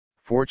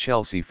4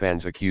 Chelsea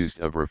fans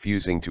accused of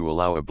refusing to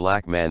allow a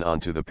black man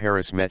onto the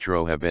Paris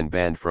metro have been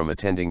banned from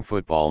attending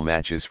football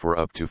matches for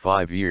up to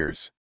 5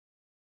 years.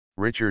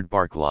 Richard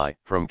Barklie,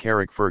 from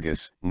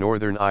Carrickfergus,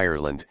 Northern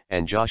Ireland,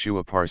 and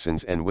Joshua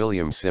Parsons and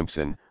William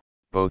Simpson,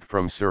 both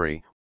from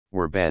Surrey,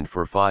 were banned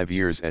for 5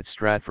 years at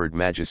Stratford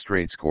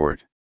Magistrates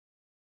Court.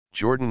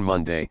 Jordan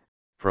Munday,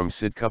 from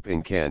Sidcup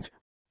in Kent,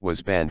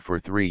 was banned for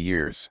 3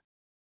 years.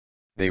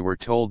 They were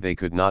told they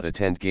could not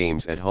attend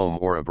games at home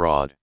or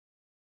abroad.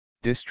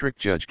 District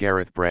Judge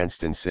Gareth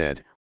Branston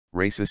said,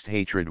 racist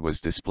hatred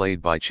was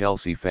displayed by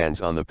Chelsea fans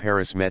on the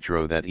Paris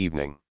metro that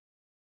evening.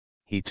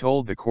 He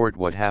told the court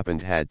what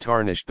happened had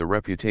tarnished the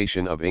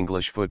reputation of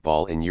English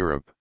football in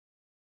Europe.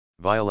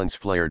 Violence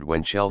flared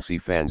when Chelsea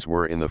fans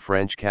were in the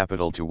French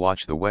capital to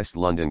watch the West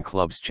London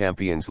club's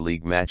Champions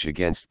League match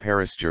against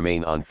Paris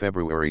St-Germain on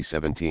February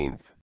 17.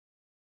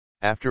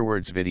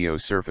 Afterwards, video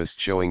surfaced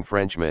showing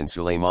Frenchman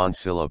Souleymane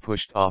Sylla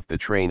pushed off the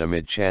train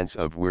amid chants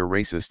of "We're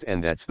racist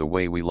and that's the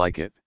way we like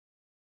it."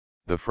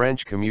 The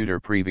French commuter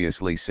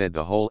previously said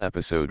the whole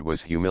episode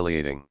was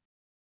humiliating.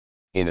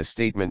 In a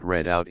statement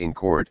read out in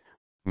court,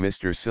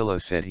 Mr.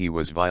 Sylla said he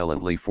was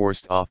violently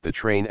forced off the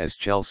train as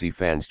Chelsea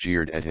fans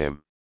jeered at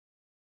him.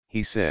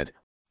 He said,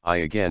 "I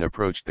again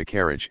approached the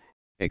carriage,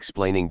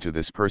 explaining to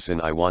this person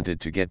I wanted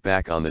to get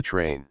back on the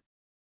train.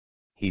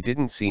 He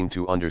didn't seem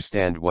to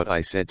understand what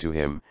I said to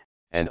him,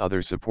 and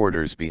other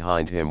supporters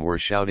behind him were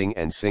shouting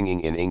and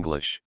singing in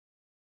English.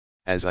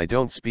 As I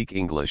don't speak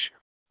English,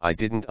 I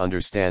didn't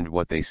understand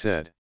what they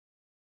said."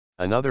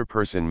 Another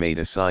person made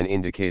a sign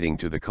indicating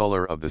to the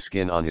color of the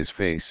skin on his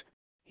face,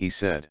 he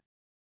said.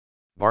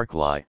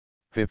 Barklie,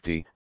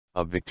 50,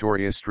 of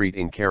Victoria Street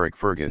in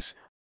Carrickfergus,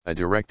 a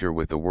director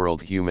with the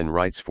World Human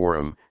Rights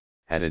Forum,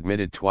 had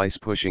admitted twice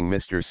pushing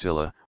Mr.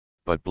 Sylla,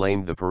 but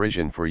blamed the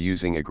Parisian for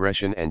using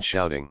aggression and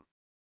shouting.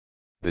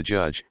 The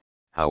judge,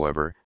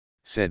 however,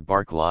 said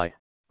Barklie,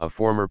 a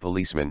former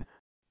policeman,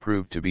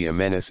 proved to be a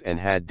menace and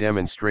had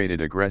demonstrated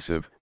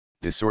aggressive,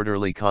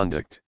 disorderly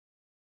conduct.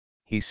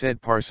 He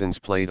said Parsons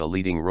played a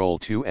leading role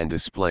too and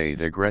displayed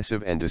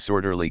aggressive and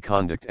disorderly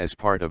conduct as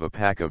part of a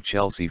pack of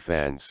Chelsea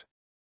fans.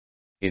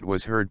 It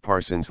was heard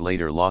Parsons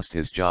later lost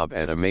his job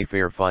at a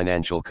Mayfair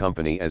financial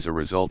company as a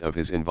result of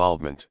his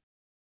involvement.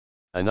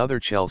 Another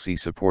Chelsea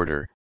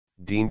supporter,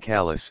 Dean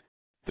Callis,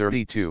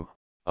 32,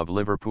 of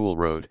Liverpool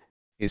Road,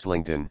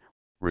 Islington,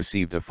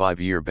 received a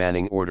 5-year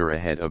banning order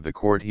ahead of the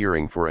court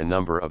hearing for a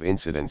number of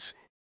incidents,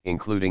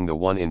 including the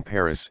one in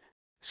Paris,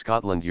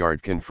 Scotland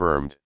Yard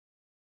confirmed.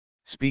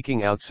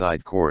 Speaking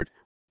outside court,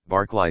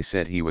 Barklie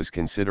said he was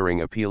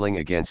considering appealing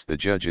against the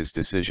judge's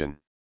decision.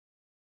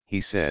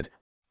 He said,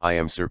 "I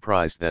am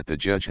surprised that the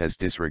judge has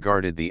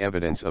disregarded the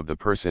evidence of the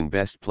person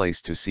best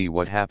placed to see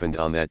what happened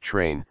on that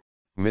train,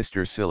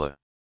 Mr. Sylla."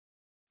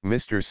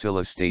 Mr.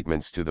 Sylla's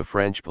statements to the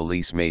French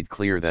police made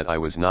clear that I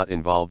was not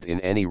involved in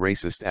any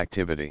racist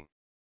activity.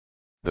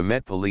 The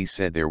Met Police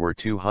said there were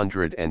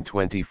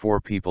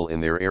 224 people in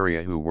their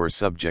area who were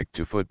subject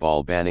to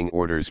football banning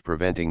orders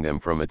preventing them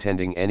from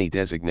attending any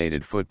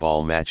designated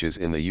football matches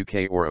in the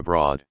UK or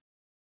abroad.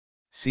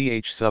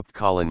 Supt.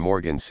 Colin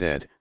Morgan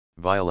said,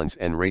 "Violence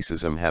and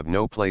racism have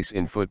no place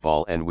in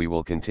football and we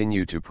will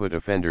continue to put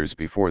offenders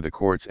before the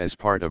courts as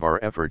part of our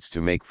efforts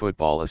to make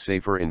football a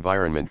safer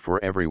environment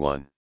for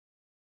everyone."